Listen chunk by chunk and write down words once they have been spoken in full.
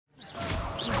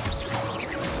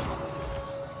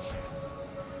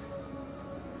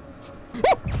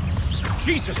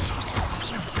Jesus!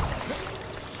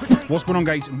 What's going on,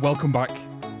 guys, and welcome back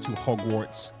to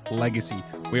Hogwarts Legacy.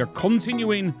 We are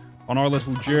continuing on our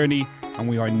little journey, and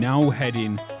we are now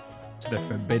heading to the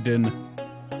Forbidden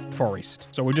Forest.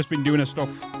 So we've just been doing our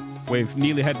stuff with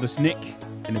Nearly Headless Nick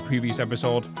in the previous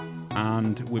episode,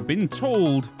 and we've been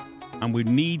told, and we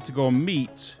need to go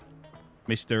meet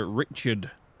Mr.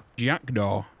 Richard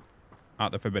Jackdaw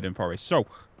at the Forbidden Forest. So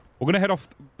we're going to head off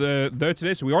there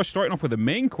today. So we are starting off with the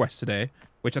main quest today,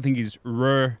 which I think is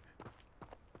rare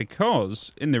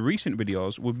because in the recent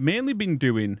videos, we've mainly been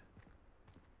doing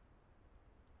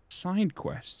side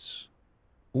quests.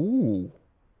 Ooh.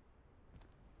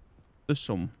 There's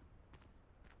some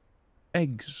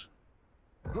eggs.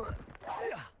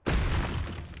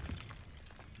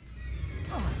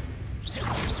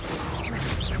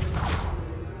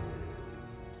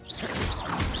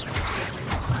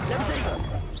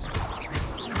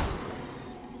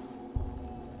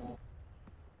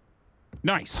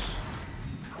 Nice.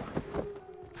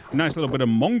 Nice little bit of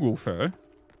mongrel fur.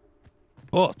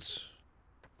 But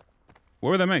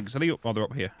where are them eggs? Are they up? Oh, they're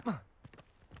up here.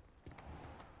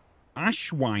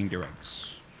 Ashwinder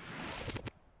eggs.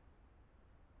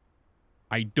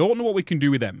 I don't know what we can do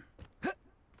with them. Got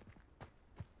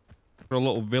a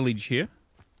little village here.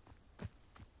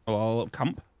 Oh, a little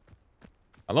camp.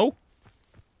 Hello?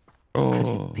 Oh. Could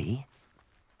it be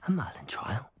a Merlin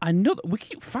trial? I know that we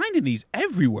keep finding these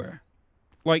everywhere.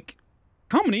 Like,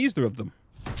 how many is there of them?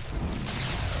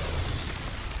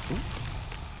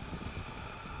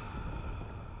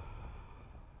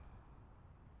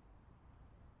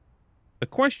 The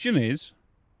question is...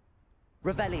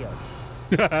 Revelio.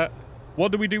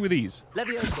 What do we do with these?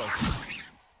 Levioso.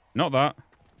 Not that.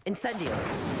 Incendio.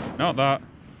 Not that.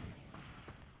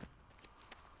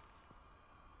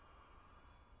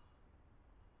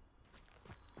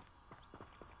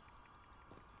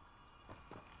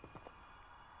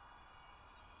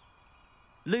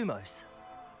 Lumos.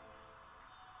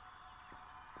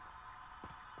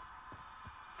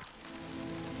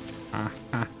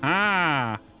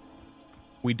 Ha.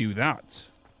 We do that.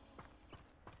 So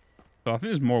I think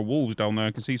there's more wolves down there.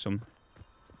 I can see some.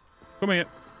 Come here.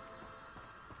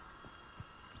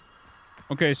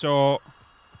 Okay, so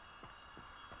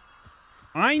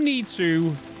I need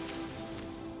to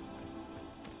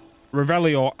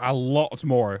Revelio a lot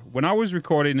more. When I was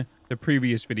recording the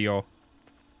previous video,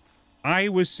 I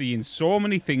was seeing so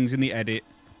many things in the edit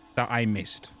that I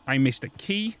missed. I missed a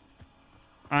key.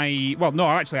 Well, no,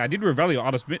 actually, I did Revelio.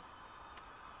 I'll admit.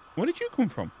 Where did you come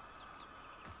from?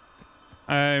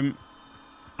 And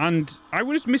I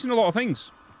was missing a lot of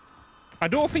things. I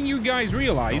don't think you guys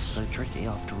realize Not so tricky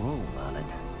after all, Merlin.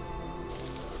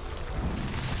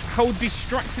 how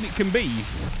distracting it can be.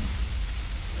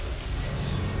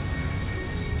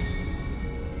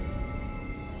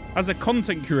 As a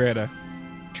content creator,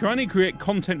 trying to create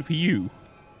content for you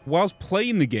whilst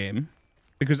playing the game,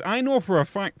 because I know for a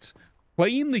fact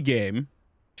playing the game,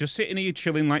 just sitting here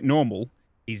chilling like normal,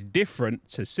 is different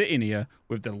to sitting here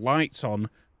with the lights on,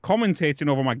 commentating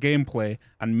over my gameplay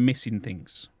and missing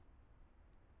things.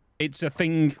 It's a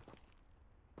thing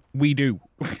we do.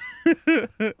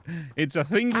 It's a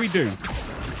thing we do.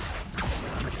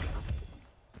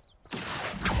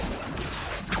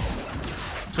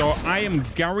 So I am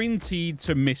guaranteed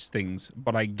to miss things,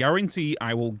 but I guarantee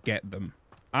I will get them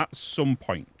at some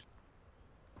point.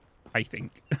 I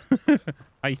think.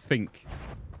 I think.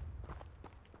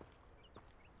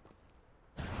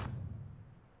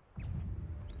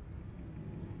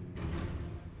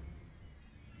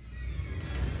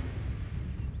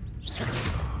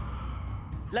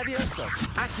 Levioso.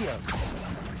 Accio.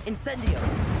 Incendio.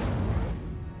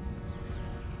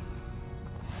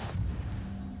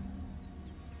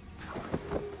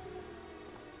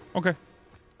 Okay.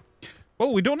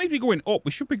 Well, we don't need to be going up.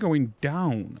 We should be going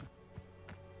down.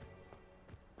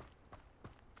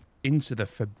 Into the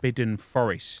Forbidden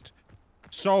Forest.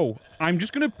 So, I'm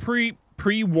just going to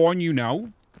pre-warn you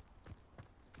now.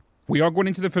 We are going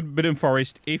into the Forbidden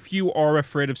Forest. If you are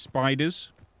afraid of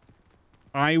spiders,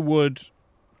 I would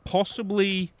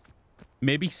possibly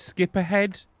maybe skip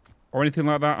ahead or anything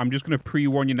like that. I'm just going to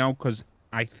pre-warn you now because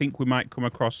I think we might come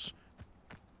across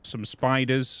some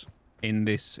spiders in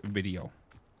this video.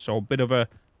 So a bit of a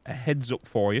heads up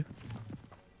for you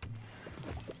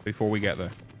before we get there.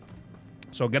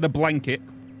 So get a blanket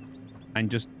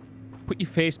and just put your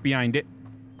face behind it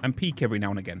and peek every now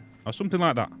and again or something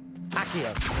like that.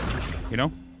 Accio. You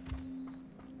know?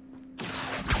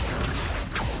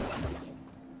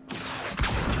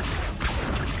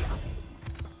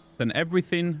 Then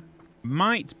everything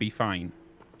might be fine.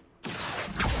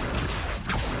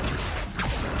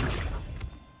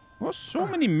 got so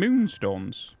many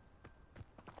moonstones.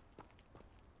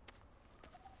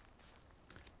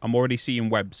 I'm already seeing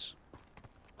webs.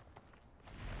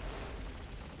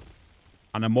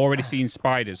 And I'm already seeing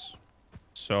spiders.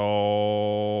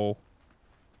 So...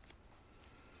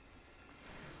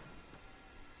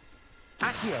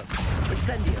 Accio.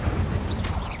 Incendio.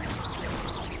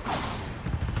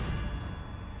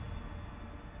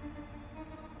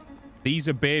 These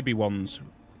are baby ones.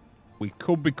 We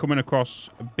could be coming across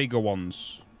bigger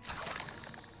ones.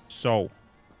 So...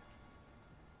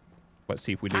 let's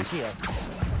see if we do. Accio.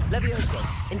 Levioso.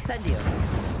 Incendio.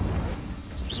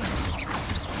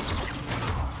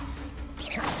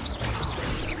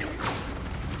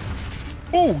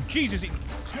 Oh, Jesus! It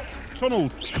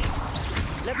tunneled.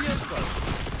 Levioso.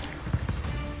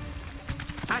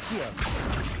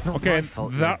 Accio. Not Okay, my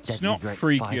fault, you that's deadly not great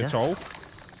freaky spider. at all.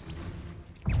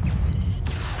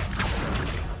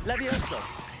 Levioso.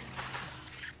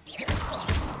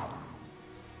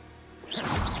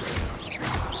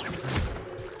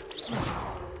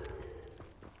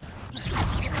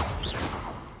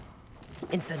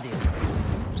 Incendio.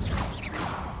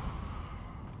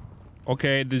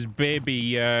 Okay, there's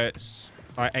baby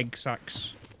egg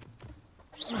sacs.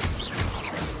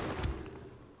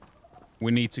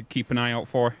 We need to keep an eye out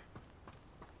for.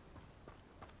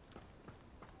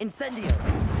 Incendio.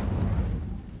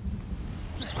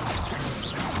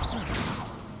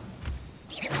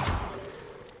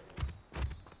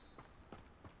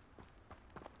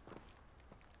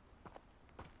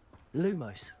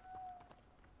 Lumos.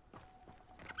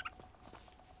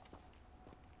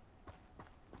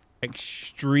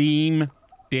 Extreme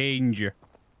danger.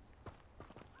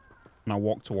 And I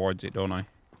walk towards it, don't I?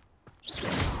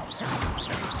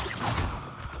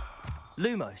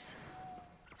 Lumos.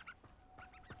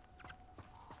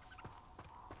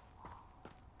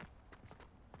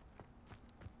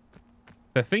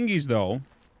 The thing is, though,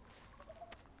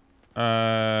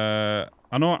 I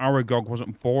know Aragog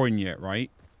wasn't born yet,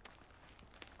 right?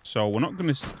 So we're not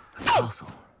going to... The castle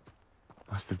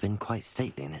must have been quite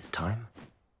stately in its time.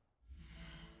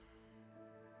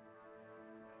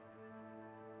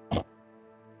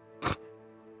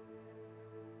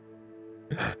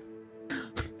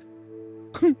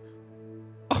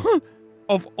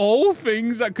 Of all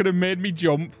things that could have made me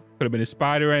jump, could have been a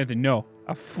spider or anything. No,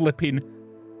 a flipping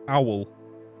owl.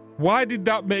 Why did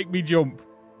that make me jump?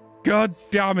 God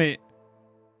damn it.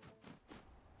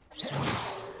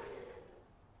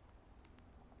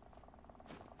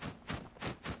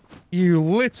 You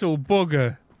little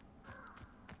bugger.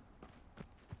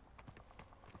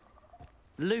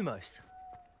 Lumos.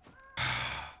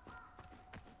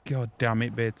 God damn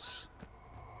it, Bits.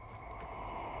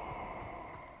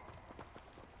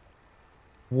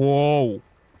 Whoa.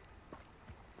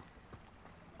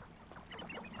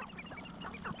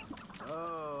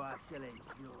 Oh, I shall enjoy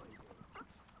it.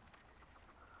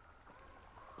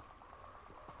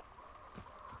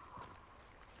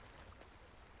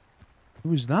 Who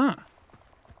was that?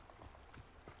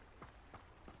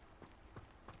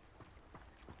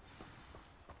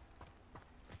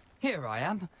 Here I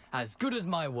am, as good as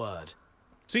my word.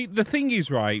 See, the thing is,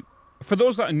 right, for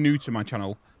those that are new to my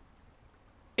channel,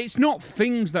 it's not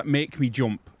things that make me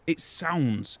jump. It's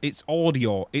sounds. It's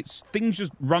audio. It's things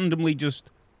just randomly just...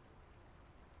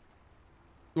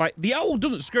 Like, the owl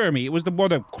doesn't scare me. It was the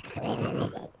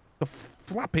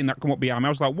flapping that come up behind me. I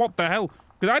was like, what the hell?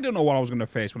 Because I don't know what I was going to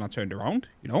face when I turned around,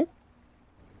 you know?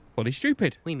 Bloody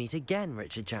stupid. We meet again,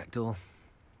 Richard Jackdaw.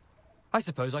 I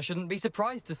suppose I shouldn't be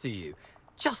surprised to see you.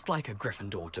 Just like a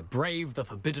Gryffindor to brave the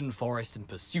Forbidden Forest in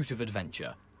pursuit of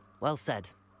adventure. Well said.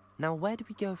 Now, where do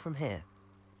we go from here?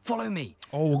 Follow me.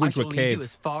 Oh, we're going I to a shall lead cave. you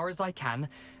as far as I can,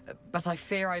 but I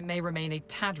fear I may remain a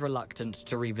tad reluctant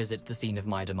to revisit the scene of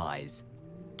my demise.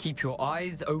 Keep your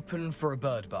eyes open for a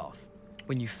bird bath.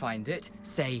 When you find it,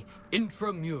 say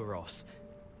intramuros.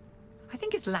 I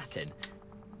think it's Latin.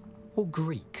 Or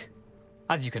Greek.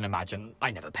 As you can imagine,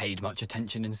 I never paid much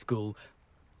attention in school.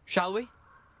 Shall we?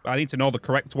 I need to know the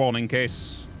correct one in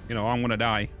case, you know, I'm going to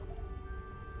die.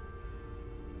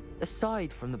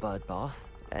 Aside from the bird bath,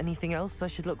 anything else I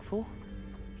should look for?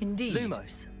 Indeed.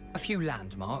 Lumos. A few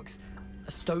landmarks,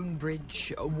 a stone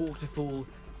bridge, a waterfall,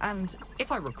 and,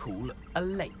 if I recall, a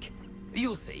lake.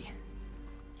 You'll see.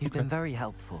 You've been very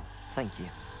helpful. Thank you.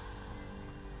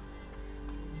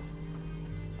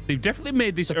 They've definitely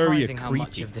made this area Surprising creepy. how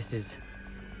much of this is,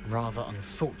 rather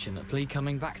unfortunately,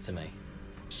 coming back to me.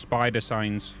 Spider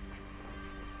signs.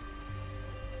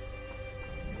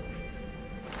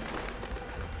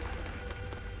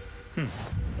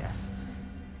 Yes.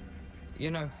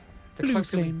 You know, the Blue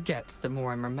closer we flame. get, the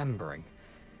more I'm remembering.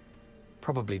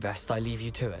 Probably best I leave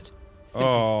you to it.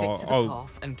 Simply stick to the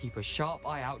path and keep a sharp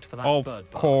eye out for that bird bath.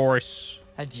 Of course.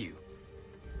 Adieu.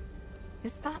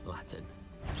 Is that Latin?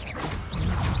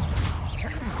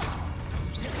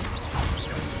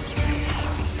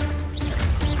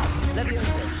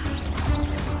 Leviosa.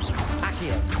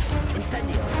 Accio.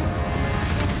 Incendio.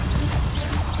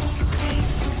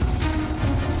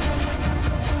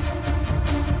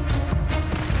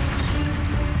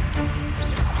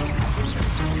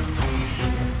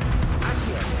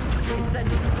 Accio.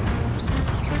 Incendio.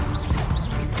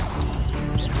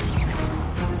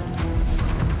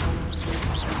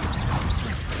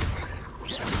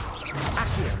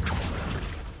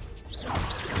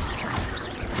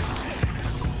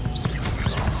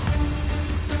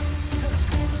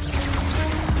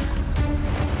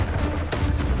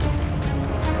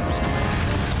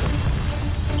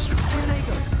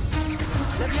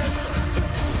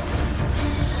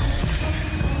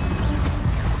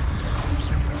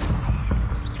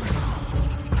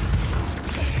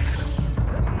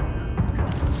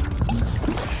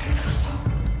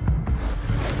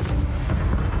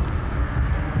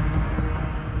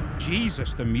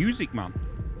 Jesus, the music, man.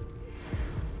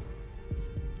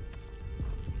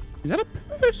 Is that a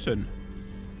person?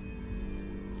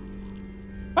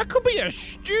 That could be a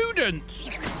student.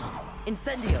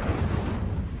 Incendio.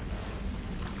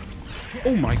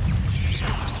 Oh my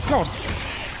God.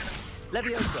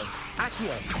 Levioso.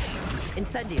 Accio.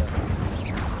 Incendio.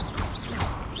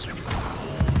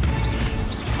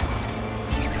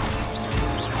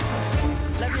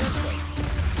 Levioso.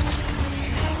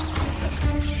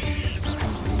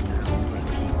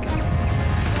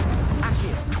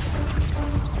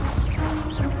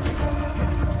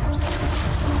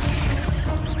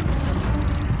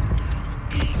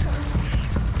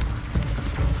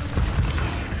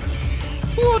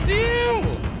 Bloody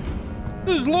hell!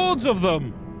 There's loads of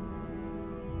them.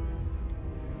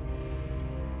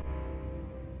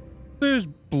 There's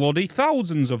bloody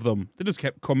thousands of them. They just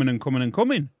kept coming and coming and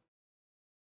coming.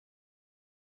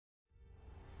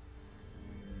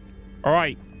 All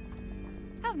right.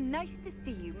 How nice to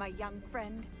see you, my young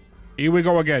friend. Here we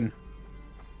go again.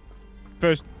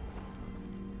 First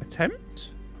attempt?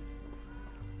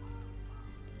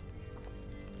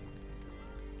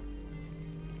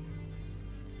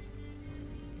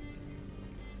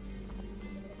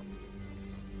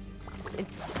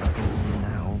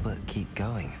 Now, but keep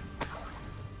going.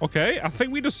 Okay, I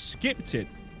think we just skipped it.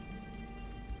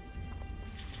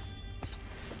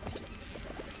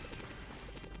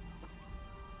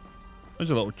 There's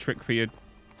a little trick for you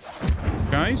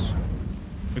guys.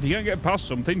 If you can't get past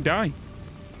something, die.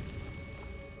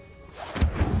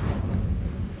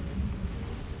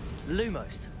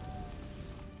 Lumos.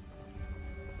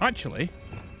 Actually,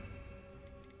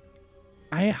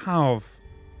 I have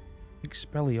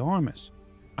Expelliarmus.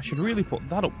 I should really put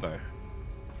that up there.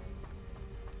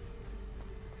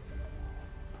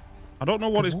 I don't know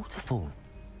what is waterfall.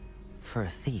 For a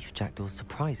thief, Jackdaw's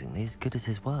surprisingly as good as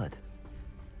his word.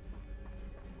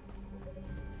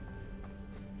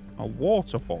 a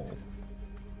waterfall.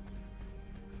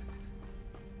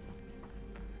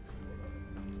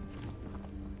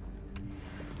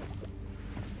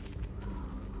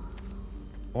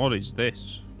 What is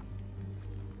this?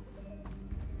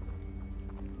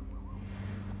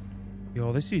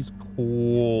 Yo, this is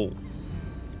cool.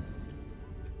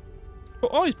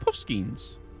 Oh, it's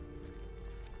puffskeins.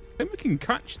 I think we can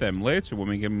catch them later when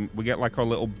we get like our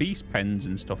little beast pens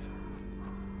and stuff.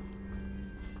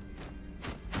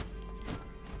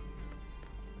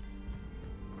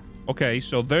 Okay,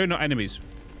 so they're not enemies.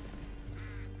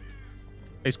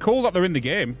 It's cool that they're in the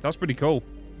game. That's pretty cool.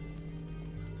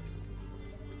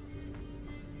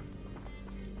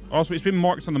 Also, it's been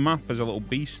marked on the map as a little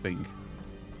beast thing.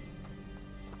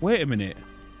 Wait a minute.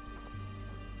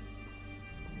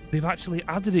 They've actually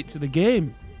added it to the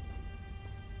game.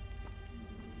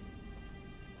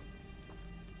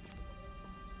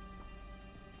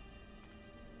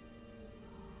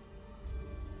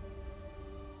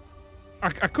 I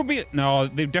could be... No,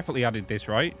 they've definitely added this,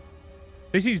 right?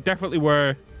 This is definitely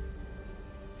where,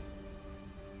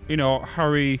 you know,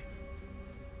 Harry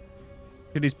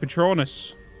did his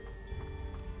Patronus.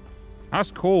 That's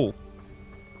cool.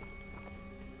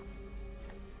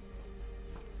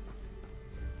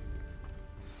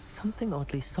 Something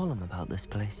oddly solemn about this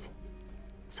place.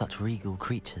 Such regal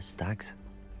creatures, stags.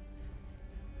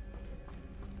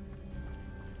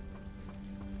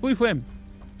 Blue flame.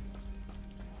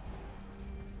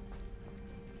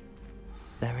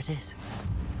 There it is.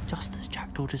 Just as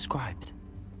Jackdaw described.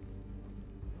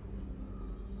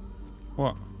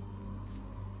 What?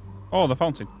 Oh, the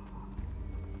fountain.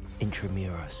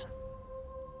 Intramuros.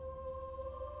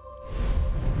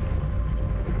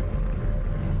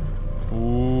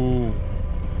 Ooh.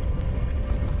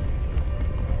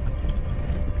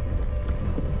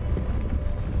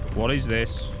 What is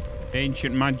this?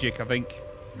 Ancient magic, I think.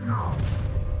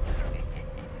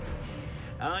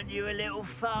 Aren't you a little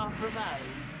far from home?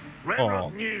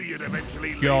 Renrock knew you'd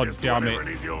eventually lead God us to damn whatever it.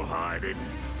 it is you're hiding.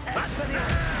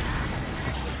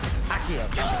 Accio.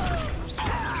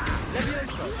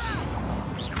 Levioso.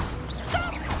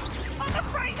 Stop! I'm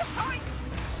afraid of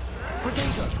heights!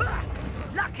 Protego.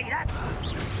 Lucky that!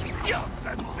 You're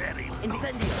so very...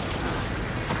 Incendio.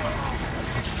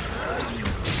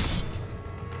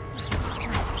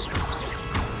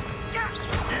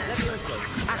 Levioso.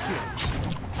 Accio.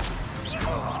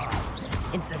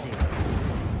 Incendio.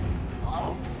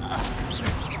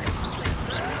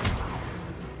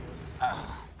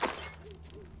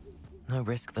 No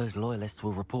risk those loyalists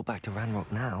will report back to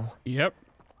Ranrock now. Yep.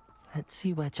 Let's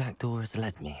see where Jackdaw has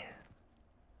led me.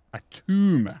 A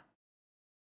tomb. I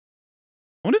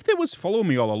wonder if they was following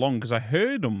me all along, because I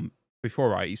heard them before,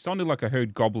 right? It sounded like I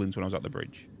heard goblins when I was at the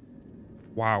bridge.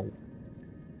 Wow.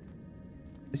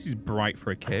 This is bright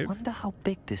for a I cave. wonder how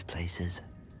big this place is.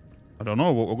 I don't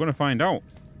know, but we're going to find out.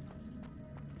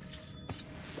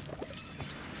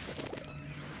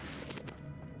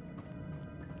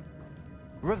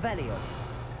 Revelio.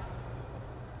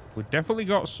 We've definitely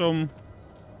got some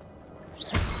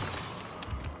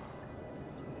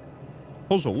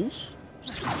puzzles.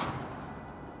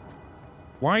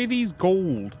 Why are these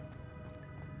gold?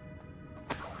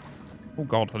 Oh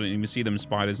god, I didn't even see them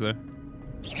spiders there.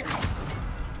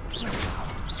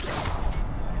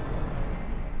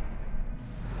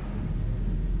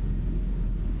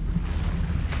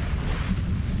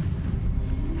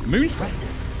 Moonstone. Impressive.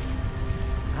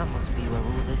 That must be where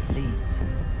all this leads.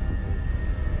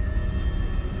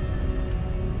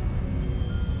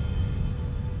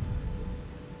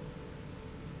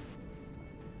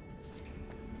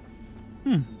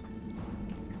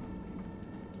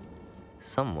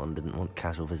 Someone didn't want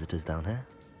casual visitors down here.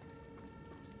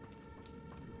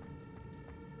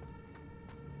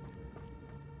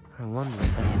 I wonder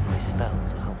if any of my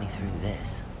spells will help me through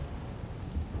this.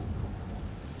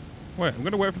 Wait, I'm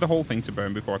going to wait for the whole thing to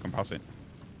burn before I can pass it.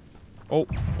 Oh.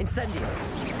 Incendio.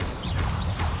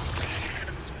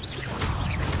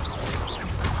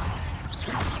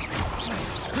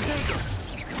 Protego.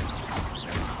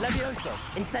 Levioso.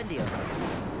 Incendio.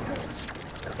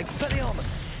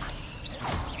 Expelliarmus.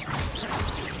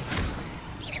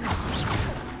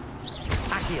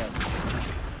 Accio.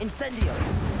 Incendio.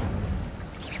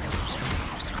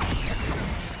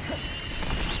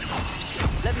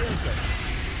 Levioso.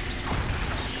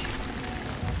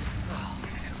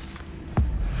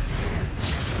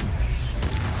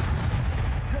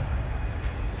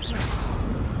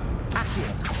 Accio.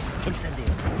 Incendio.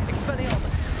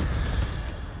 Expelliarmus.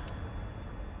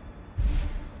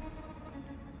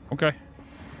 Okay.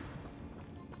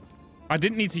 I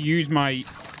didn't need to use my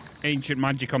ancient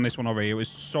magic on this one over here. It was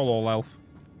solo elf.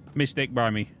 Mistake by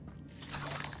me.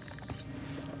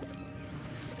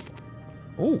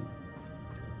 Oh.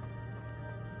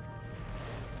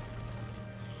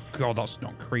 God, that's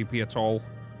not creepy at all.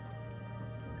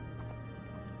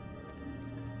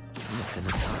 I'm not gonna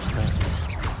touch those.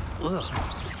 Ugh.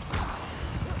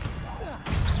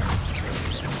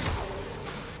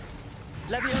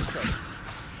 Levioso.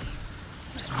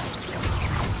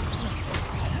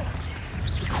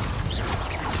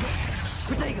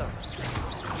 Protego.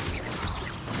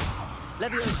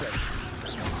 Levioso.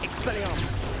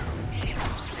 Expelliarmus.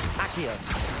 Accio.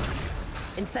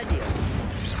 Incendio.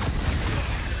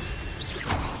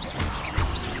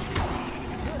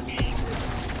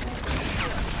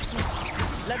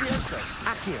 Levioso.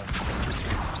 Accio.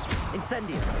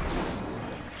 Incendio.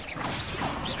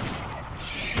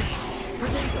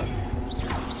 Protego.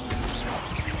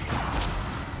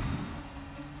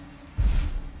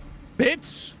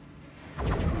 Bits!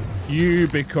 You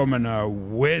becoming a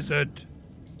wizard.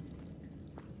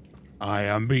 I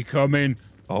am becoming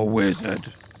a wizard.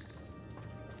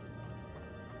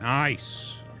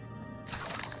 Nice.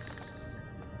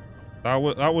 That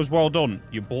was well done.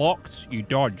 You blocked, you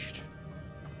dodged.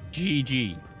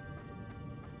 GG.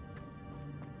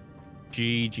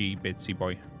 GG, Bitsy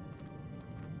boy.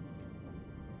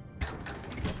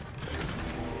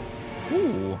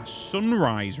 Ooh,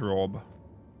 sunrise robe.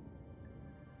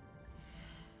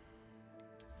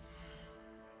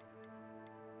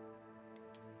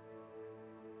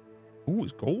 Ooh,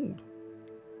 it's gold.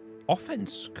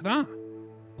 Offense, look at that.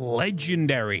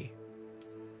 Legendary.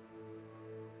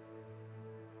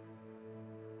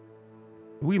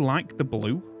 Do we like the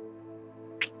blue?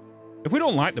 If we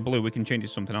don't like the blue, we can change it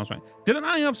to something else, right? Didn't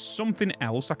I have something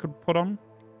else I could put on?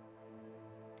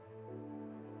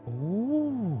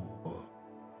 Ooh.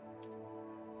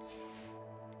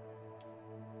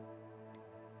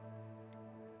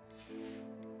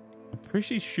 I'm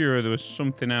pretty sure there was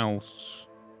something else.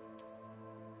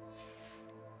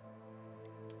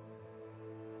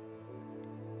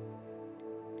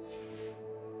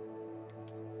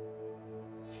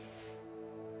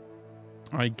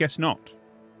 I guess not.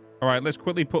 All right, let's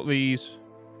quickly put these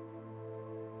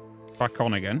back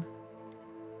on again.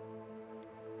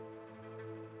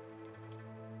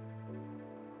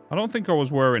 I don't think I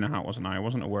was wearing a hat, wasn't I? I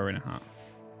wasn't wearing a hat.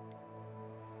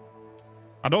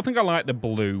 I don't think I like the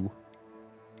blue.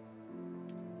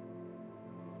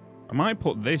 I might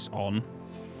put this on,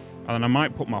 and then I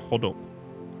might put my hood up.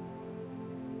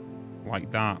 Like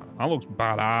that. That looks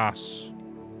badass.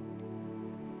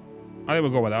 I think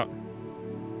we'll go with that.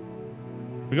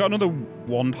 We got another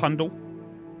wand handle.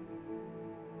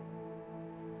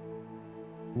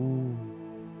 Ooh.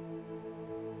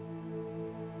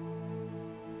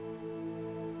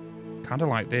 Kind of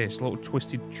like this, little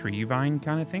twisted tree vine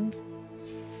kind of thing.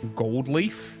 Gold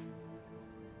leaf.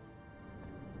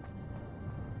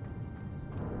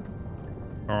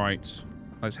 All right,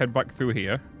 let's head back through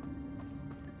here.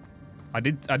 I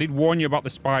did warn you about the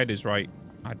spiders, right?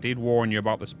 I did warn you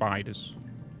about the spiders.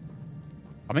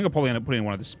 I think I'll probably end up putting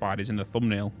one of the spiders in the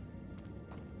thumbnail.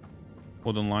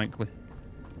 More than likely.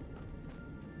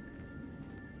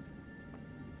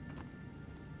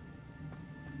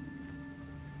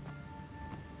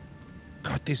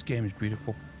 God, this game is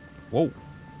beautiful. Whoa.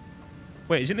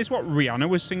 Wait, isn't this what Rihanna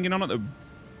was singing on at the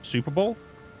Super Bowl?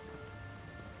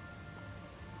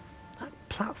 That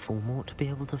platform ought to be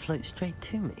able to float straight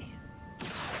to me.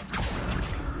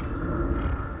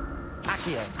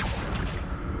 Accio.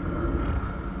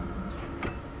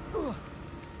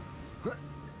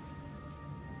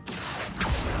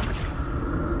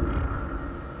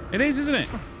 It is, isn't it?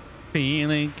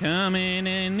 Feel it coming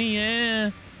in the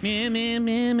air. Meh, meh,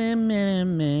 meh, meh, meh,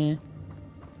 meh.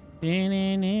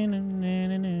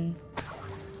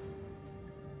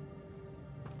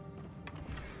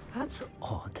 That's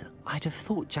odd. I'd have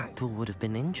thought Jackdaw would have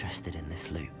been interested in this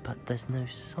loot, but there's no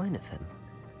sign of him.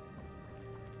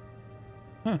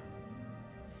 Huh.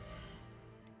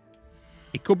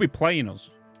 He could be playing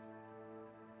us.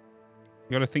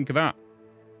 You gotta think of that.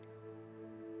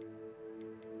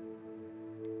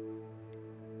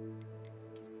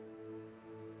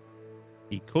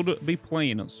 He could be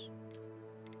playing us.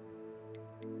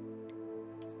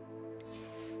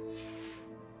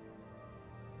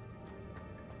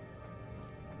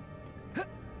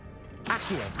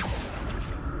 Accio.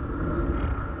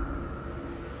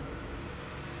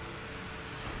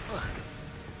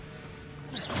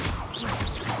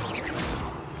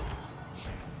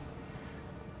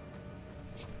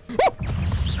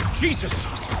 Jesus!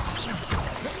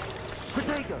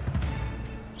 Protego.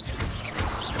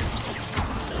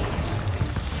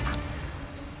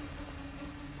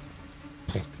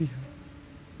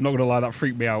 I'm not gonna lie, that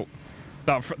freaked me out.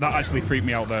 That actually freaked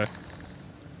me out there.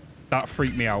 That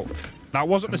freaked me out. That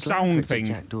wasn't the sound thing.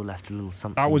 Jackdaw left a little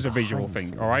something. That was a visual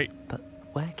thing, all right? But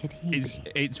where could he be?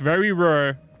 It's very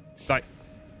rare. Like,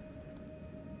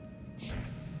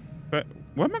 but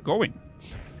where am I going?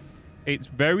 It's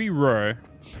very rare.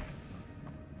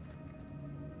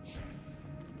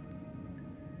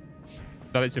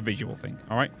 That it's a visual thing,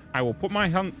 all right? I will put my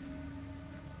hand.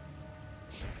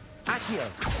 Accio.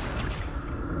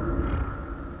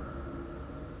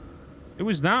 It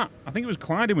was that. I think it was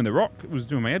colliding with the rock. It was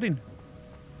doing my head in. I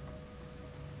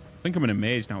think I'm in a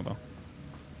maze now, though.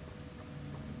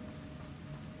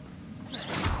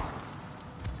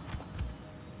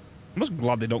 I'm just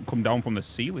glad they don't come down from the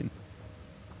ceiling.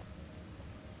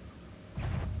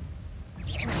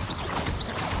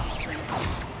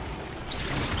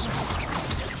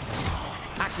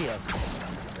 Accio.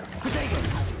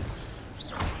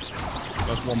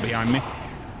 There's one behind me.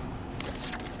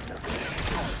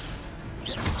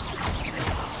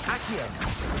 Accio.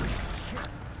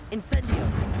 Incendio.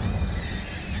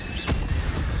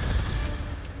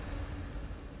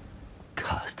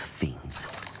 Cursed fiends.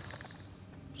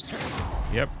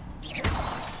 Yep.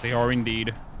 They are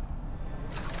indeed.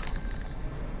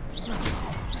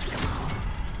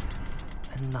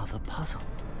 Another puzzle.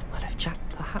 Well, if Jack,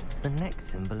 perhaps the next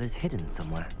symbol is hidden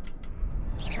somewhere.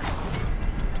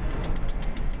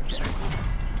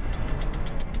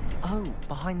 Oh,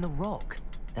 behind the rock.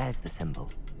 There's the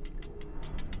symbol.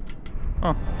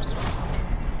 Oh.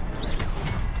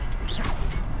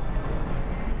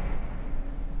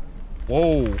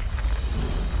 Whoa.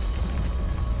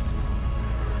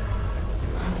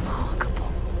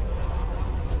 Remarkable.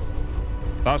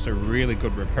 That's a really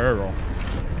good repair roll.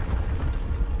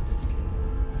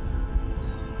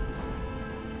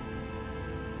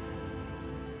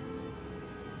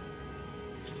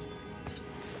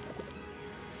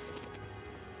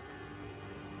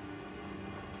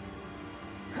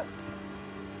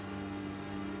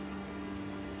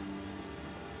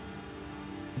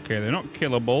 Okay, they're not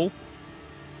killable.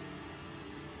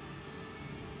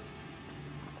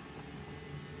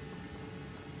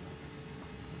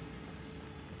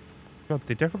 God,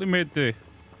 they definitely made the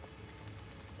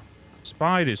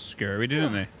spiders scary,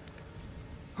 didn't they?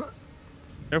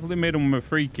 Definitely made them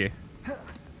freaky.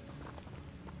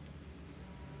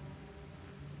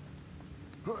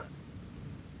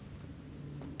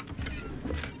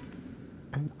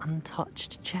 An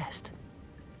untouched chest.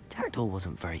 Jackdaw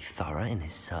wasn't very thorough in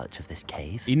his search of this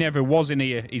cave. He never was in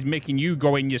here. He's making you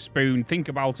go in your spoon. Think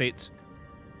about it.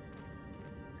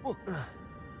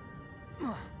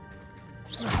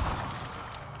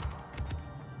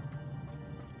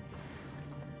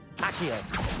 Accio.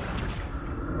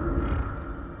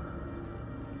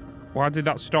 Why did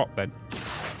that stop then?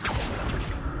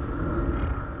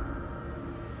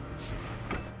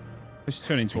 This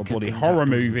turned into a bloody horror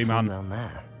movie, man. Down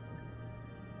there.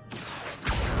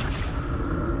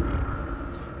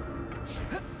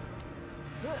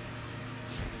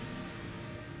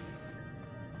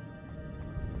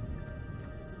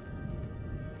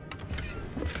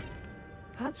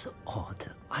 That's odd.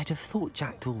 I'd have thought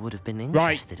Jackdaw would have been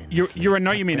interested in this. You're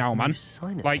annoying me now, man.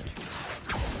 Like,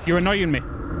 you're annoying me.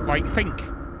 Like, think.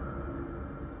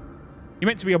 You're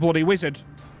meant to be a bloody wizard.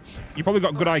 You probably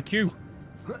got good IQ.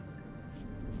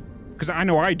 Because I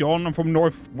know I don't. I'm from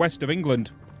northwest of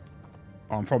England.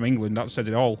 Oh, I'm from England. That says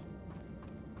it all.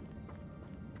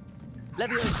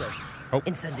 Levioso. Oh.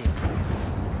 Incendio.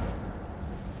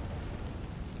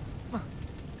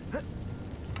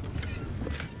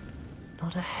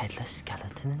 Not a headless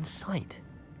skeleton in sight.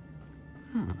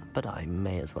 But I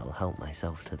may as well help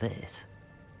myself to this.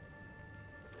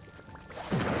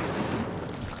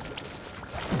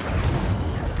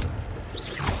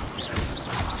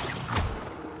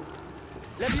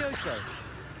 Levioso.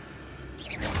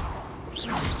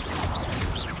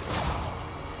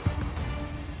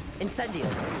 Incendio.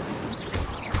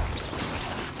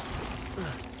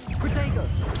 Protego.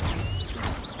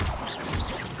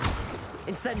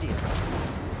 Incendio.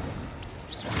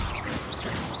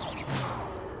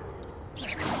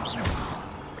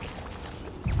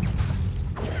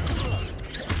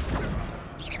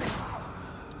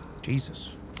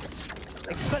 Jesus.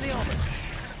 Expelliarmus.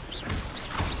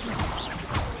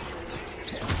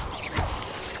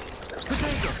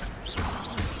 Protego.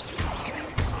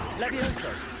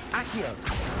 Levioso. Accio.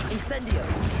 Incendio.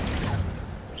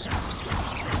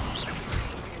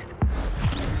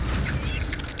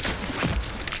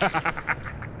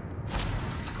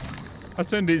 I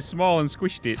turned it small and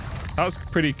squished it. That was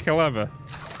pretty clever.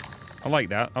 I like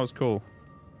that. That was cool.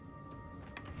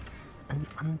 An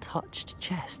untouched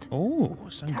chest. Oh,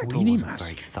 Jackdaw Sanguini wasn't mask.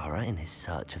 very thorough in his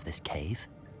search of this cave.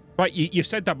 Right, you've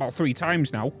said that about 3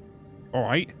 times now. All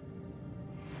right.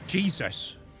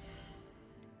 Jesus.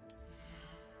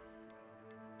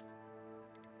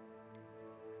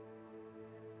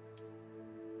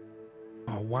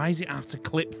 Oh, why does it have to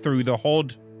clip through the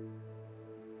HUD?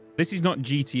 This is not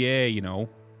GTA, you know.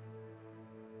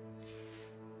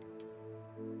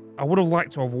 I would have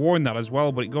liked to have worn that as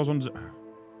well, but it goes on to...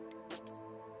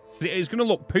 It's going to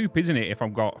look poop, isn't it, if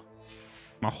I've got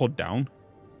my HUD down?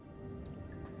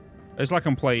 It's like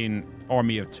I'm playing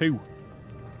Army of Two.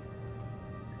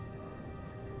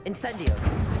 Incendio.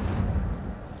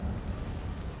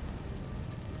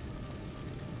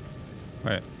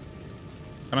 Wait.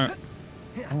 Can I...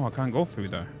 Oh, I can't go through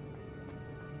there.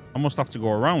 I must have to go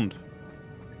around.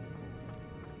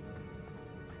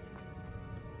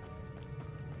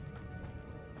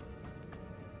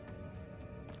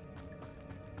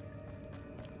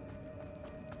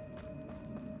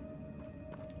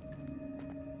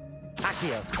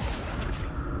 Accio.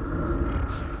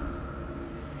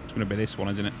 It's going to be this one,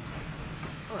 isn't it?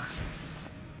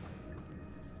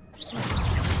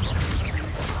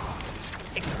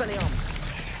 Expelliarmus.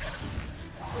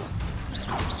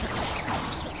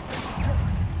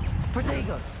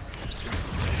 Protego.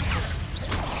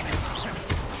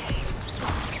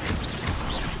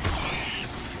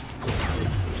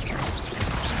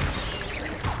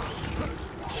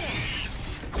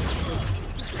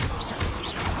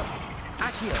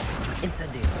 Accio.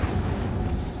 Incendio.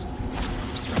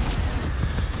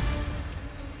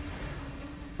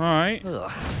 All right.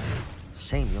 Ugh.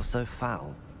 Shame you're so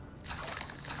foul.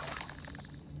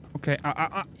 Okay,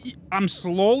 I'm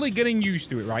slowly getting used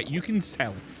to it, right? You can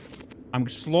tell. I'm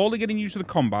slowly getting used to the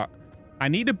combat. I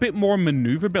need a bit more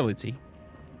maneuverability,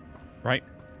 right?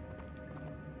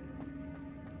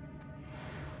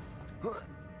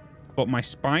 But my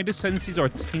spider senses are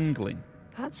tingling.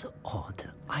 That's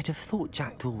odd. I'd have thought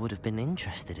Jackdaw would have been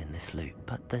interested in this loot,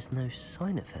 but there's no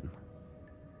sign of him.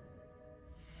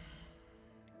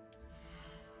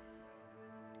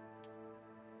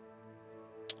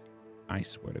 I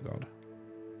swear to God.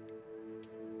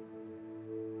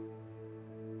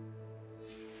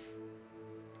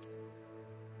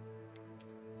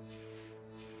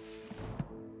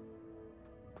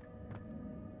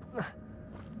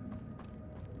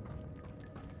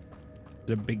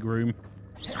 It's a big room.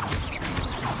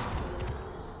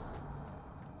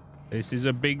 This is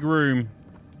a big room.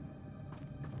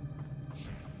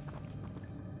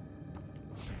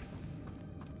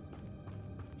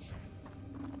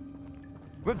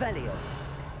 Revelio.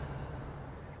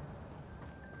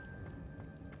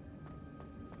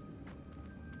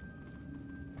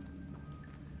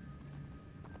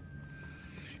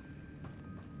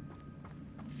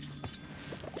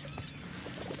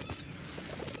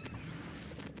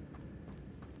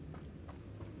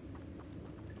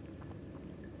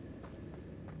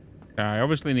 I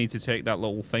obviously need to take that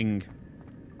little thing.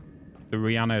 The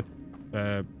Rihanna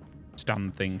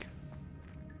stand thing.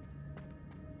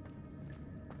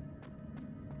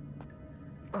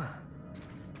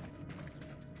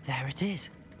 There it is.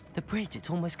 The bridge, it's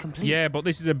almost complete. Yeah, but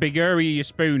this is a big area, you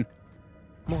spoon.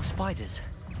 More spiders.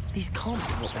 These can't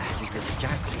be what the heavy bit of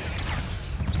Jackdaw.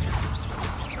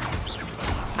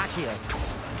 Accio.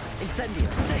 Incendio.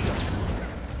 There you go.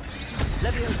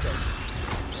 Levioso.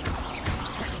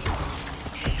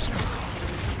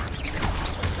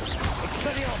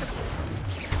 Expelliarmus.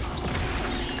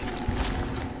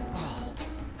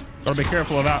 Gotta be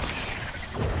careful of that.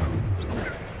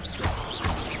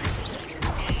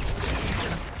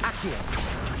 Accio.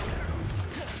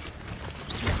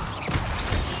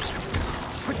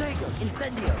 Protego.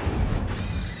 Incendio.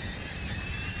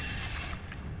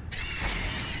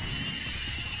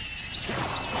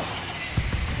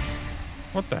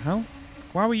 What the hell?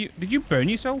 Why were you... Did you burn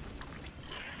yourself?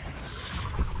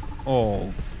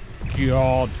 Oh,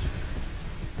 God.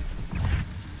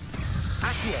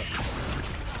 Accio.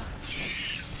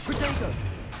 Protego.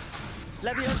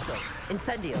 Levioso.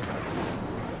 Incendio.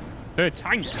 They're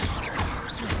tanks.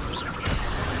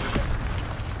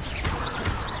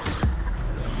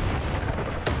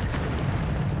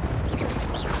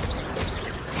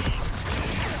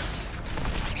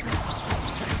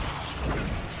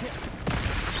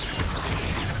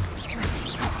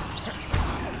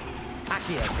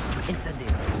 Accio.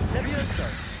 Incendio. Levioso.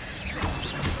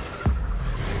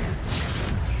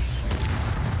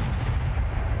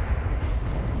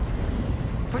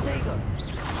 Protego.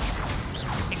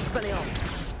 Expelliarmus.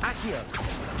 Accio.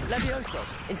 Levioso.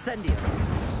 Incendio.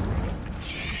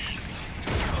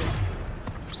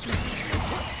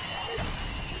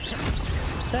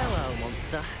 Farewell,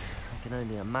 monster. I can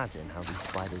only imagine how these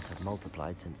spiders have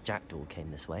multiplied since Jackdaw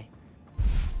came this way.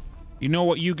 You know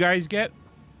what you guys get?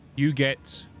 You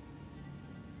get...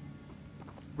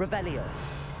 Revelio.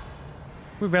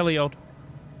 Revelioed.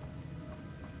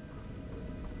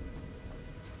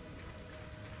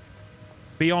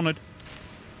 Be honored.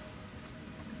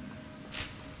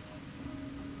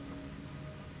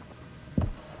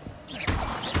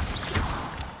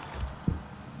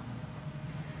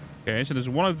 Okay, so there's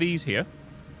one of these here.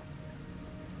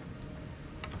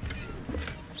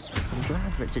 I'm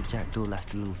glad Richard Jackdaw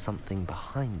left a little something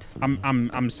behind for me.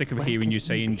 I'm sick of Where hearing could you he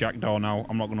saying be? Jackdaw now.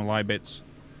 I'm not gonna lie, bits.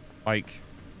 Like,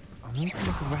 I need to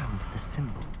look around for the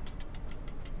symbol.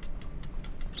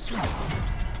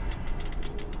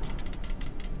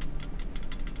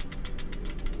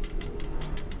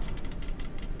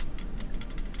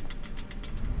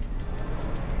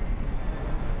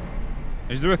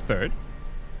 is there a third?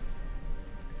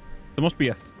 There must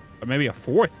be maybe a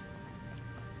fourth.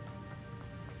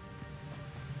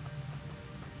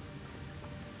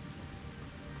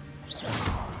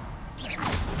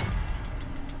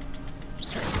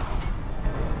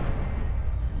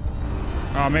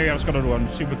 Oh, maybe I just got to do one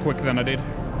super quick than I did.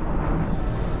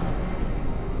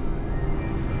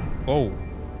 Oh.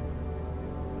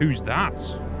 Who's that?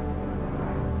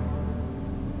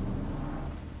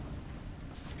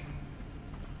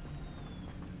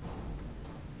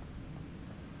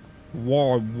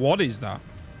 What is that?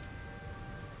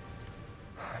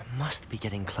 Must be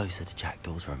getting closer to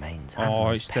Jackdaw's remains. and Oh,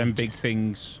 those it's them big pages.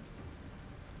 things.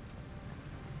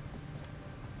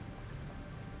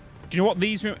 Do you know what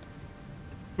these...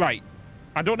 Right.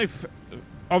 I don't know if...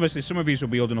 Obviously, some of these will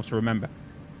be old enough to remember.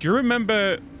 Do you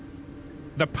remember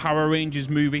the Power Rangers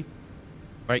movie?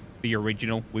 Like, the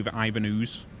original with Ivan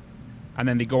Ooze? And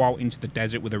then they go out into the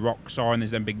desert with a rock saw and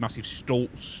there's them big massive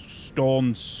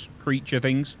stone creature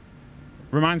things.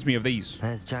 Reminds me of these.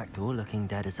 There's Jackdaw looking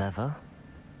dead as ever.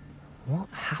 What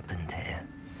happened here?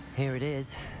 Here it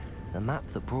is. The map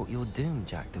that brought your doom,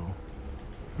 Jackdaw.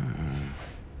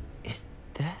 Is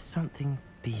there something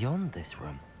beyond this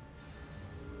room?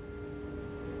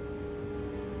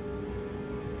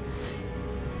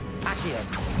 Accio.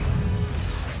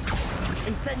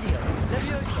 Incendio.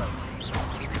 Levioso.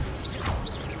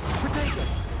 Protego.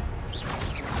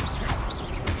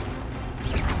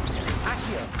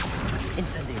 Accio.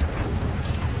 Incendio.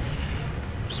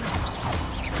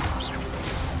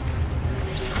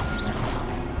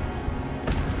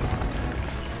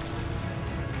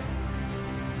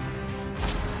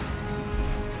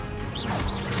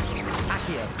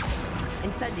 Accio.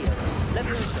 Incendio.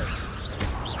 Levioso.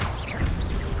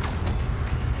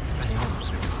 Expelliarmus.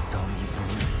 Zombie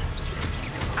brutes.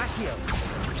 Accio.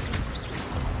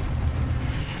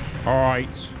 All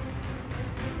right.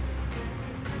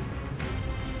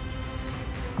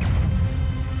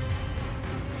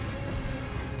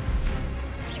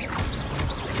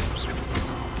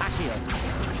 Accio.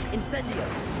 Incendio.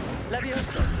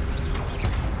 Levioso.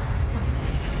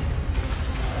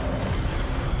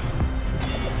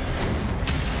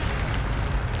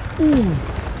 Ooh.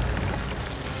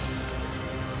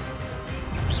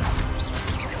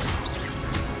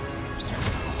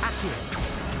 Accio.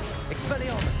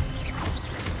 Expelliarmus.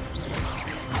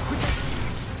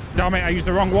 Damn it, I used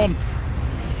the wrong one.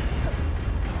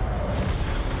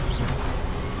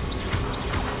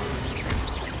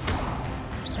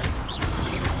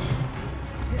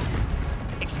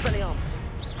 Expelliarmus.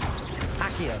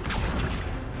 Accio.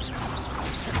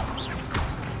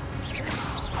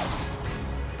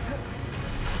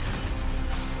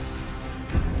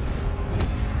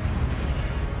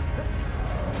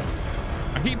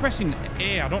 I keep pressing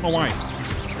A, I don't know why.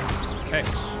 X.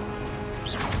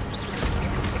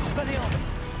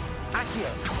 Expelliarmus. Accio.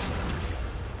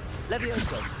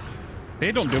 Levioso.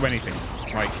 They don't do anything.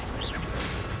 Like,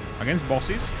 against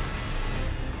bosses,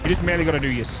 you just merely got to do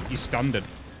your standard.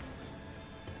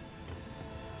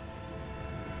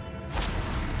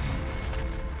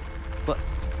 But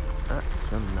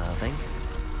that's unnerving.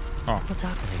 Oh. What's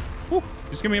happening? Whew.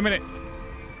 Just give me a minute.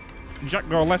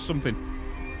 Jackdaw left something.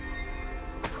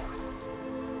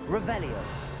 Revelio.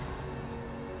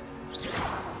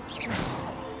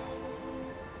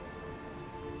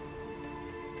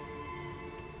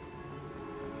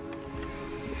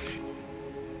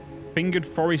 Fingered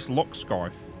Forest Lock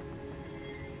Scarf.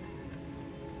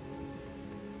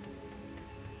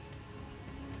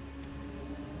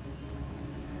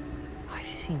 I've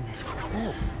seen this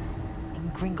before. In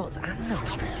Gringotts and the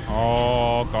restricted section.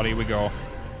 Oh, God, here we go.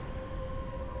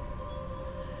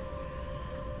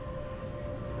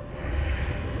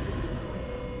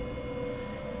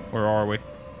 Where are we?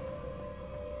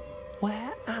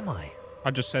 Where am I?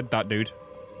 I just said that, dude.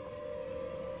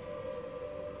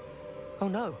 Oh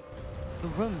no. The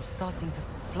room's starting to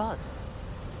flood.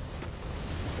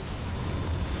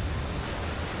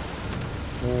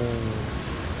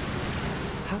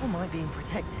 How am I being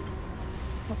protected?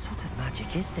 What sort of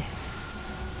magic is this?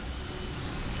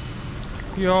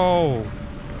 Yo.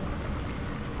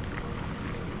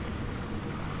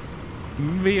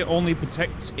 Maybe it only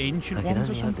protects ancient I can ones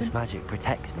or only hope something? this magic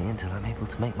protects me until I'm able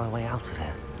to make my way out of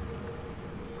here.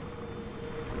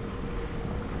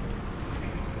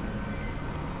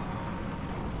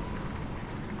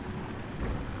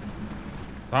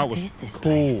 That What was is this cool.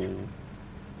 place?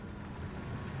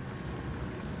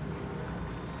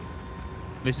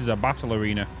 This is a battle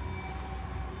arena.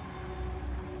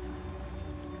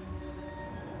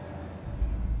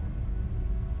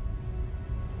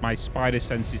 My spider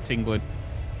sense is tingling.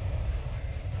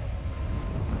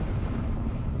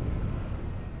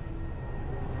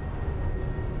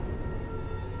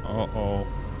 Uh-oh.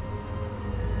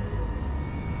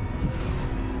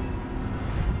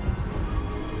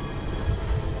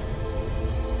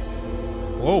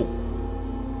 Whoa.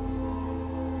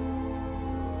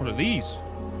 What are these?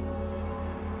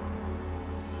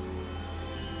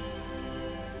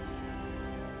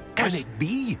 Can it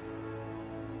be?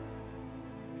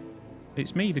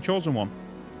 It's me, the chosen one.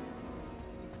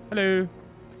 Hello.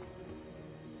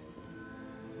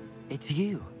 It's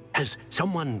you. Has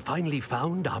someone finally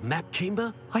found our map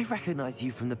chamber? I recognize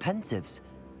you from the Pensives.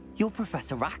 You're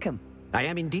Professor Rackham. I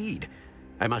am indeed.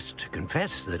 I must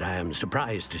confess that I am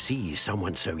surprised to see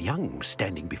someone so young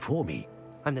standing before me.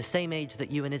 I'm the same age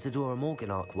that you and Isadora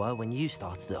Morganach were when you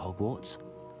started at Hogwarts.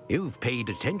 You've paid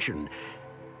attention,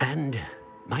 and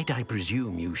might I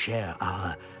presume you share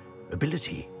our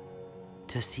ability?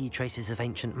 To see traces of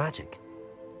ancient magic?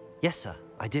 Yes, sir,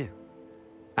 I do.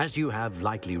 As you have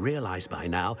likely realized by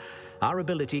now, our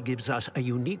ability gives us a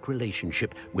unique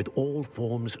relationship with all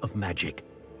forms of magic.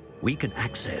 We can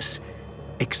access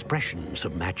expressions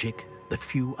of magic that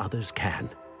few others can.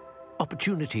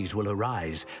 Opportunities will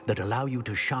arise that allow you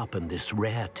to sharpen this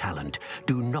rare talent.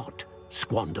 Do not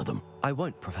squander them. I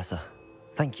won't, Professor.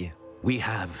 Thank you. We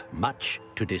have much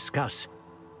to discuss.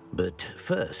 But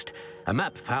first, a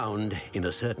map found in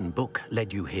a certain book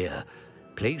led you here.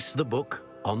 Place the book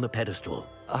on the pedestal.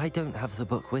 I don't have the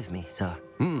book with me, sir.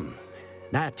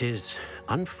 That is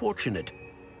unfortunate.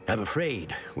 I'm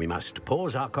afraid we must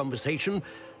pause our conversation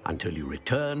until you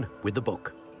return with the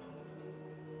book.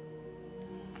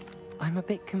 I'm a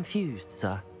bit confused,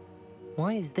 sir.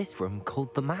 Why is this room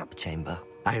called the map chamber?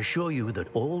 I assure you that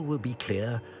all will be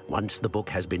clear once the book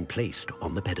has been placed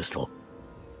on the pedestal.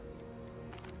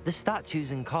 The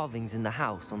statues and carvings in the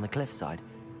house on the cliffside,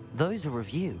 those are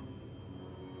of you.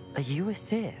 Are you a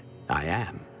seer? I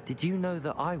am. Did you know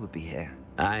that I would be here?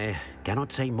 I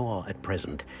cannot say more at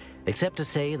present, except to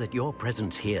say that your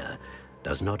presence here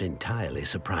does not entirely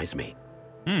surprise me.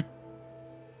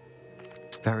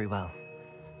 Very well.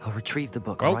 I'll retrieve the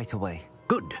book Well. right away.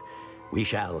 Good. We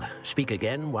shall speak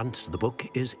again once the book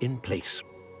is in place.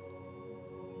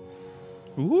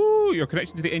 Ooh, your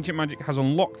connection to the ancient magic has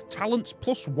unlocked talents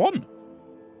 +1.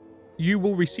 You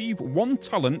will receive 1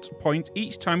 talent point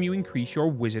each time you increase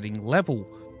your wizarding level.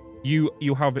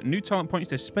 You have new talent points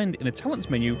to spend in the talents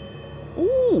menu.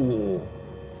 Ooh.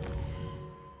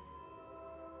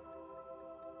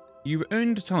 You've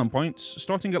earned talent points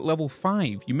starting at level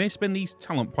 5. You may spend these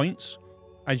talent points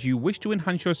as you wish to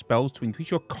enhance your spells to increase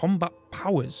your combat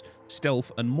powers,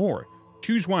 stealth, and more.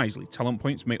 Choose wisely. Talent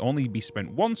points may only be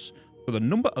spent once, so the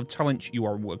number of talents you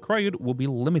are acquired will be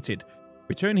limited.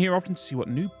 Return here often to see what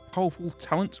new powerful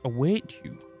talents await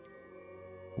you.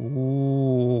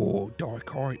 Ooh,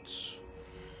 dark arts.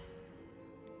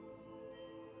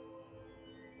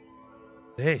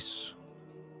 This.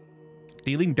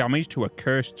 Dealing damage to a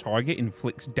cursed target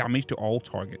inflicts damage to all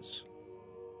targets.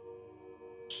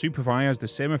 Superfire has the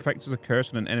same effect as a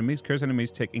curse on an enemy. Cursed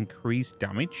enemies take increased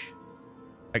damage.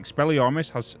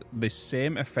 Expelliarmus has the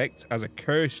same effect as a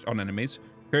curse on enemies.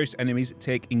 Cursed enemies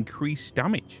take increased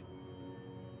damage.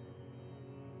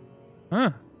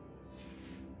 Huh.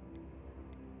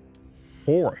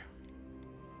 4.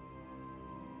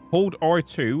 Hold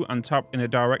R2 and tap in a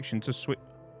direction to switch.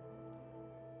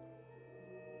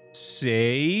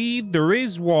 See, there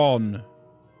is one.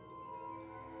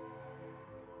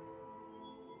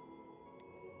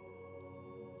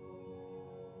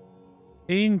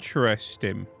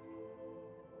 Interesting.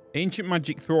 Ancient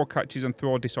magic throw catches and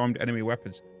throw disarmed enemy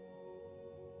weapons.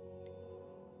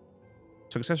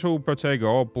 Successful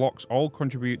Protego blocks all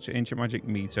contribute to ancient magic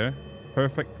meter.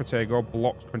 Perfect Protego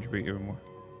blocks contribute even more.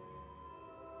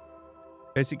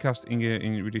 Basic casting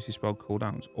reduces spell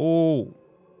cooldowns. Oh,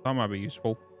 that might be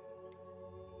useful.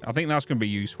 I think that's going to be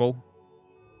useful.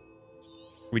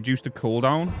 Reduce the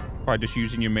cooldown by just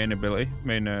using your main ability,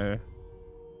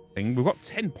 thing. We've got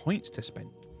 10 points to spend.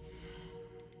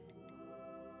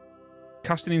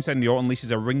 Casting Incendio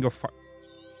unleashes a ring of fire.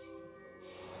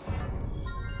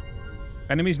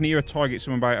 Enemies near a target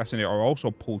summoned by Incendio are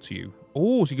also pulled to you.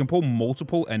 Oh, so you can pull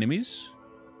multiple enemies.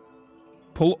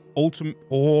 Pull ultimate.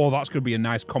 Oh, that's going to be a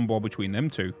nice combo between them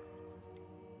two.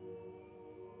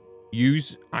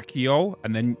 Use Accio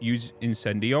and then use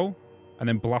Incendio and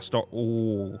then blast off.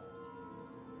 Oh.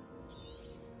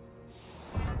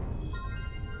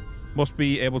 Must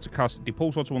be able to cast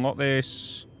Depulsor to unlock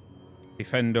this.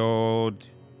 Defendo,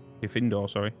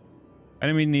 sorry.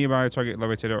 Enemy nearby target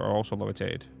levitated are also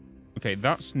levitated. Okay,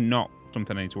 that's not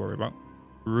something I need to worry about.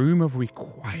 Room of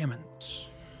Requirements.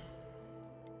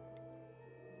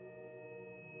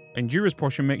 Endurance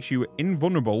Potion makes you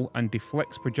invulnerable and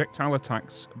deflects projectile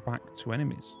attacks back to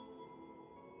enemies.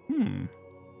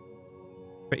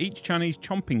 For each Chinese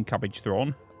chomping cabbage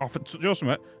thrown. Oh, just a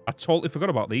minute. I totally forgot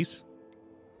about these.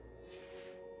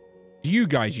 Do you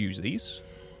guys use these?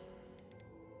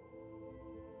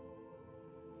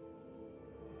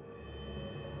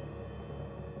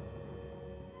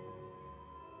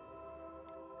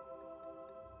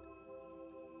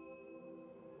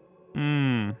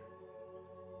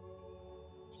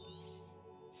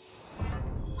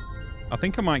 I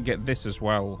think I might get this as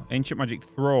well. Ancient magic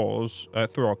throw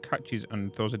catches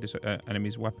and throws a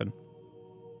enemy's weapon.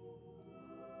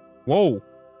 Whoa.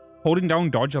 Holding down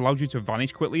dodge allows you to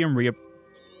vanish quickly and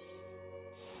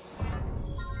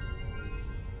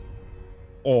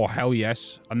Oh, hell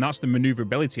yes. And that's the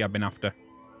maneuverability I've been after.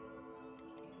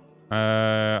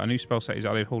 A new spell set is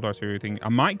added. Hold out to everything. I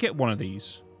might get one of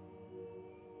these.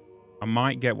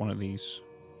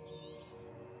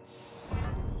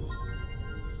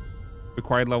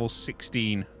 Required level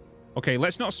 16. Okay,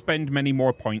 let's not spend many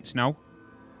more points now.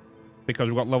 Because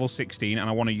we've got level 16 and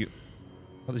I want to use...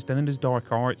 Oh, there's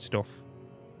dark art stuff.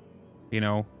 You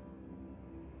know.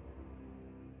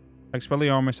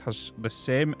 Expelliarmus has the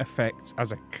same effect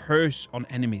as a curse on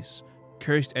enemies.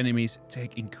 Cursed enemies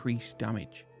take increased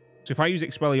damage. So if I use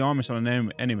Expelliarmus on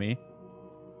an enemy,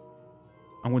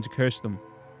 I'm going to curse them.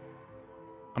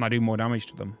 And I do more damage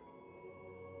to them.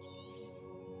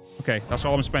 Okay, that's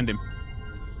all I'm spending.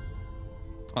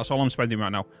 That's all I'm spending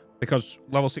right now. Because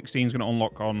level 16 is going to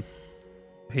unlock on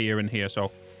here and here.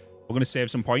 So we're going to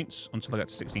save some points until I get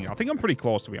to 16. I think I'm pretty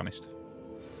close, to be honest.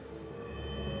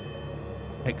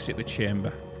 Exit the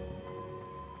chamber.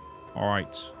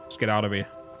 Alright, let's get out of here.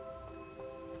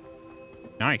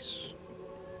 Nice.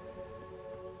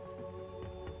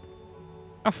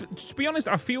 To be honest,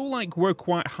 I feel like we're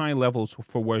quite high levels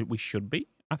for where we should be,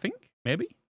 I think.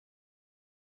 Maybe?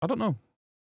 I don't know.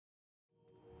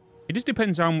 It just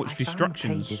depends how much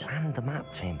distractions... pages and the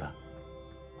map chamber.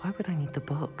 Why would I need the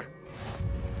book?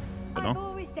 I don't know. I've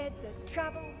always said that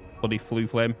travel... Bloody flu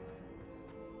flame.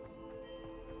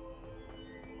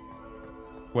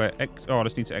 Where oh, I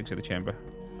just need to exit the chamber.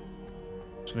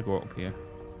 Just gonna go up here.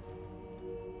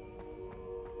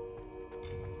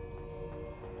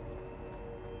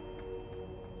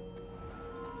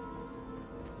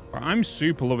 I'm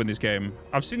super loving this game.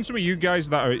 I've seen some of you guys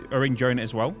that are enjoying it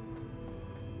as well.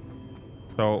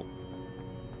 So,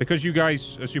 because you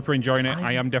guys are super enjoying it,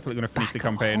 I am definitely going to finish the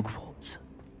campaign. Hogwarts.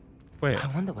 Wait. I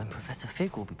wonder when Professor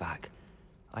Fig will be back.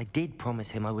 I did promise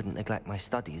him I wouldn't neglect my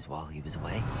studies while he was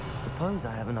away. Suppose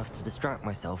I have enough to distract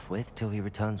myself with till he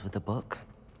returns with the book.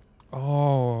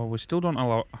 Oh, we still don't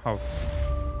have...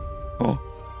 Oh.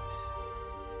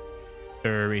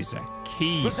 There is a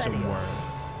key somewhere.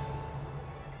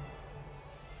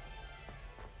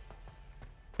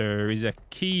 There is a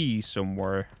key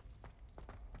somewhere.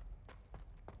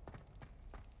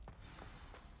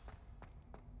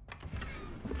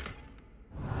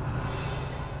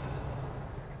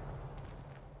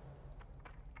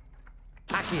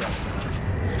 Accio.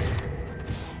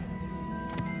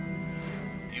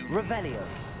 Revelio.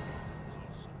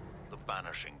 The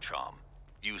banishing charm.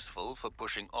 Useful for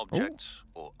pushing objects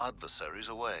or adversaries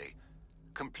away.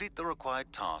 Complete the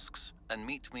required tasks and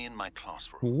meet me in my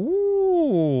classroom.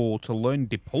 Ooh, to learn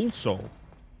Depulso.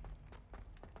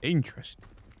 Interesting.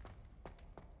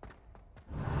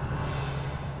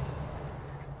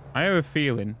 I have a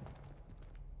feeling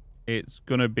it's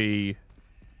gonna be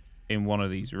in one of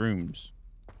these rooms.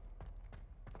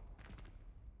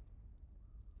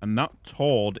 And that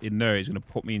Toad in there is gonna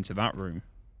put me into that room.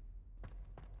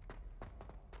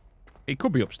 It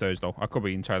could be upstairs though. I could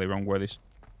be entirely wrong where this...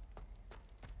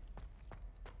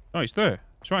 Oh, it's there.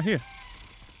 It's right here.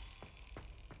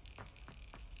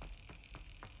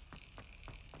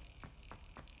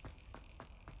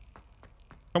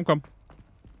 Come, come.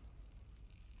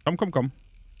 Come, come, come.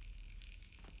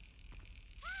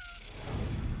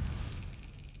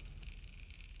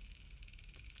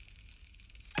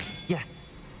 Yes.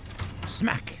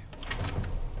 Smack.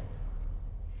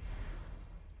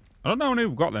 I don't know how many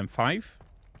we've got then. 5?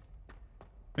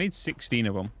 I need 16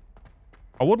 of them.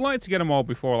 I would like to get them all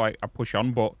before like I push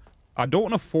on, but I don't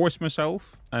want to force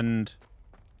myself, and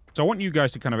so I want you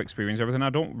guys to kind of experience everything. I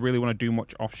don't really want to do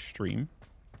much off stream.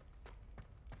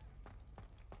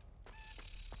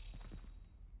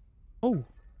 Oh,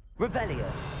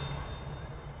 Revelio.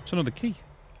 it's another key.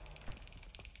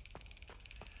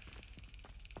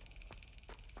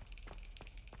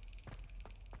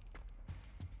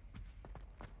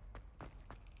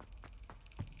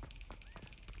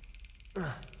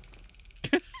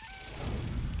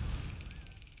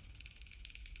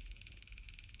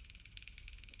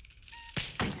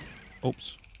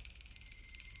 Oops.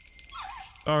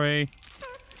 Sorry.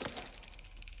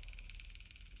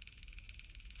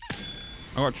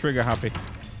 I got trigger happy.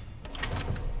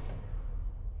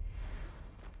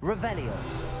 Revelio.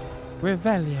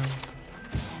 Revelio.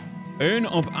 Urn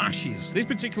of Ashes. This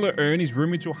particular urn is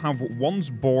rumored to have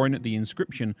once borne the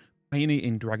inscription, Pioneer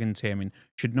in Dragon Taming,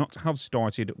 should not have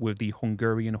started with the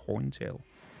Hungarian Horntail.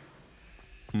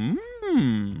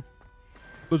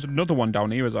 There's another one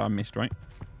down here as I missed, right?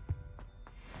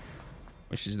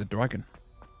 Which is the dragon.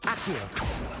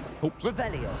 Accio. Oops.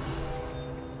 Revelio.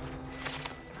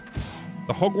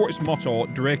 The Hogwarts motto,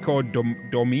 Draco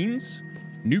Domines,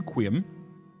 Nuquiem,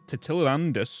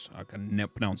 Titilandus, I can never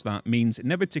pronounce that, means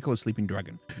never tickle a sleeping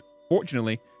dragon.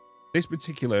 Fortunately, this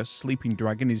particular sleeping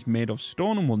dragon is made of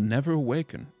stone and will never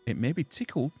awaken. It may be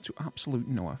tickled to absolute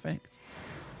no effect.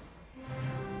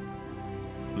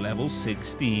 Level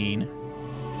 16. You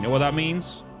know what that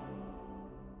means?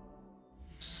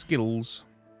 Skills.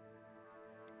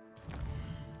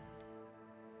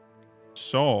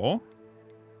 So,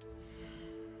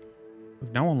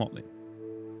 we've now unlocked it.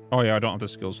 Oh yeah, I don't have the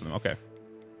skills for them. Okay.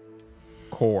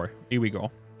 Core. Here we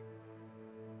go.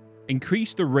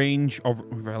 Increase the range of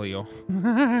Revelio.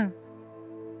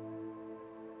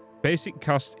 Basic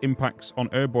cast impacts on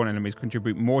airborne enemies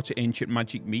contribute more to ancient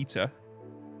magic meter.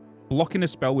 Blocking a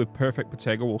spell with perfect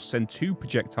Protego will send 2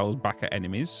 projectiles back at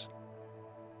enemies.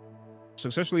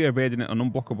 Successfully evading an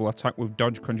unblockable attack with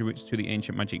dodge contributes to the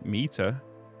ancient magic meter.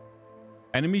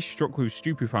 Enemies struck with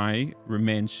Stupefy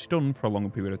remain stunned for a longer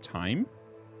period of time.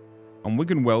 And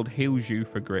Wiggen Weld heals you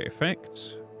for great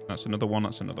effect. That's another one.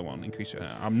 That's another one. Increase.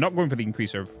 I'm not going for the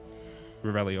increase of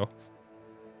Revelio.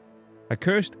 A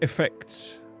cursed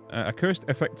effect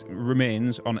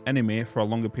remains on enemy for a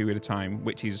longer period of time,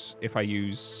 which is if I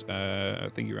use. I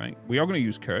think you're right. We are going to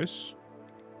use curse.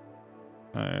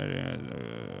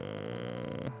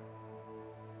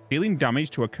 Dealing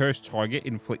damage to a cursed target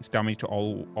inflicts damage to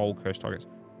all cursed targets.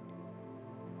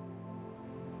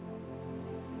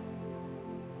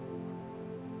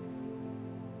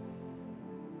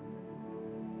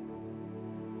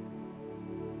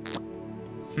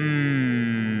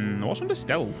 What's under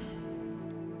stealth?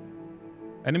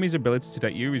 Enemy's ability to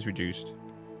detect you is reduced.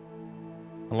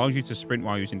 Allows you to sprint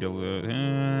while using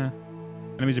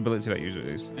enemy's ability to detect you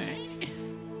is.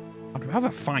 I'd rather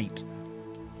fight.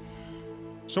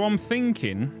 So I'm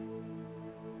thinking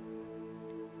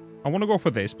I want to go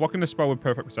for this. Blocking the spell with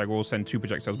perfect protect will send 2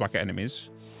 projectiles back at enemies.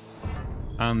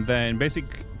 And then basic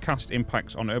cast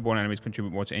impacts on airborne enemies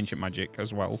contribute more to ancient magic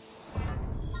as well.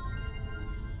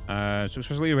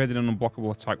 Successfully evading an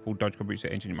unblockable attack will dodge contributes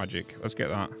to ancient magic. Let's get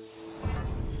that.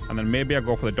 And then maybe I'll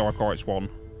go for the dark arts one.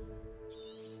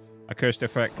 A cursed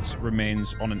effect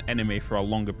remains on an enemy for a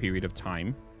longer period of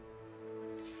time.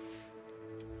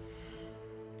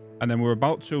 And then we're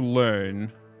about to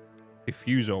learn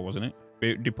Diffusor, wasn't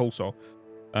it? Depulsor.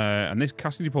 And this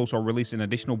casting Depulsor releases an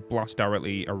additional blast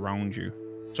directly around you.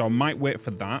 So I might wait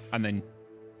for that and then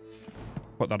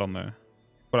put that on there.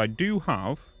 But I do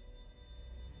have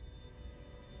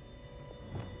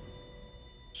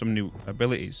some new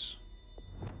abilities.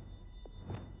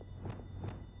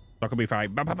 That could be if I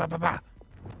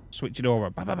switch it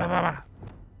over,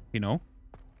 you know.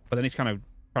 But then it's kind of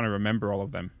trying to remember all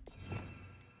of them.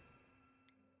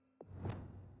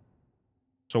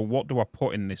 So what do I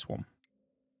put in this one?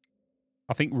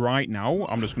 I think right now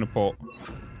I'm just going to put,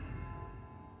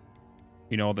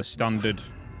 you know, the standard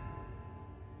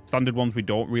ones we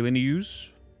don't really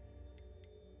use.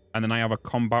 And then I have a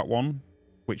combat one,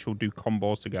 which will do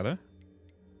combos together.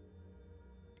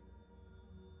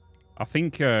 I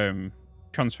think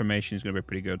transformation is going to be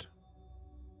pretty good.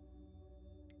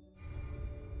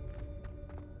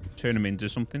 Turn them into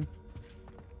something.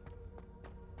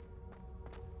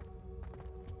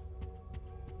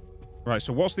 Right,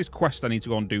 so what's this quest I need to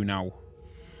go and do now?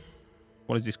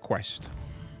 What is this quest?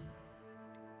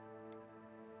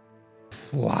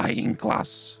 Flying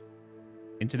class.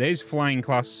 In today's flying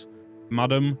class,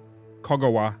 Madam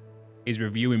Kogawa is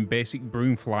reviewing basic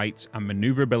broom flight and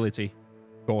maneuverability.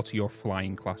 Go to your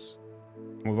flying class.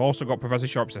 And we've also got Professor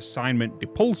Sharp's assignment,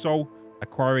 Depulso,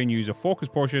 acquire and use a focus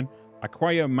potion,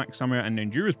 acquire max stamina and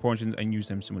endurance potions and use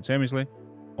them simultaneously.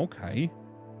 Okay.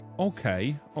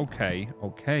 Okay. Okay.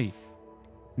 Okay.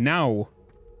 Now,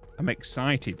 I'm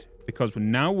excited because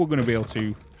now we're going to be able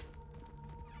to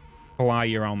fly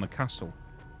around the castle.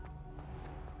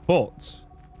 But,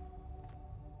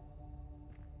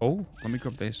 oh, let me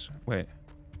grab this. Wait.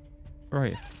 Where are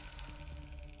you?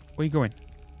 Where are you going?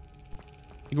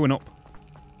 You're going up.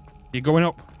 You're going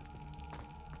up.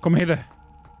 Come hither.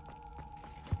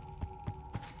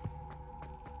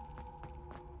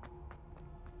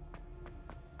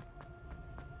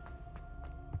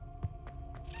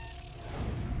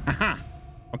 Aha!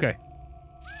 Okay.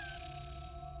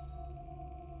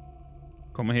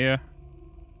 Come here.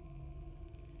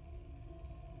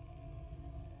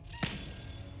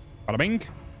 Bada bing.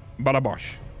 Bada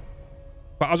bosh.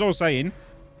 But as I was saying,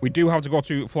 we do have to go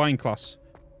to flying class.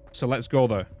 So let's go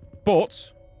there.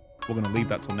 But we're going to leave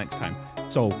that till next time.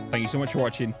 So thank you so much for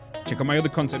watching. Check out my other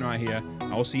content right here.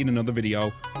 I will see you in another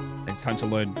video. It's time to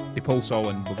learn Depulso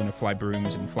and we're going to fly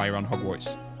brooms and fly around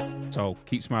Hogwarts. So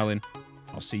keep smiling.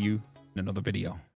 I'll see you in another video.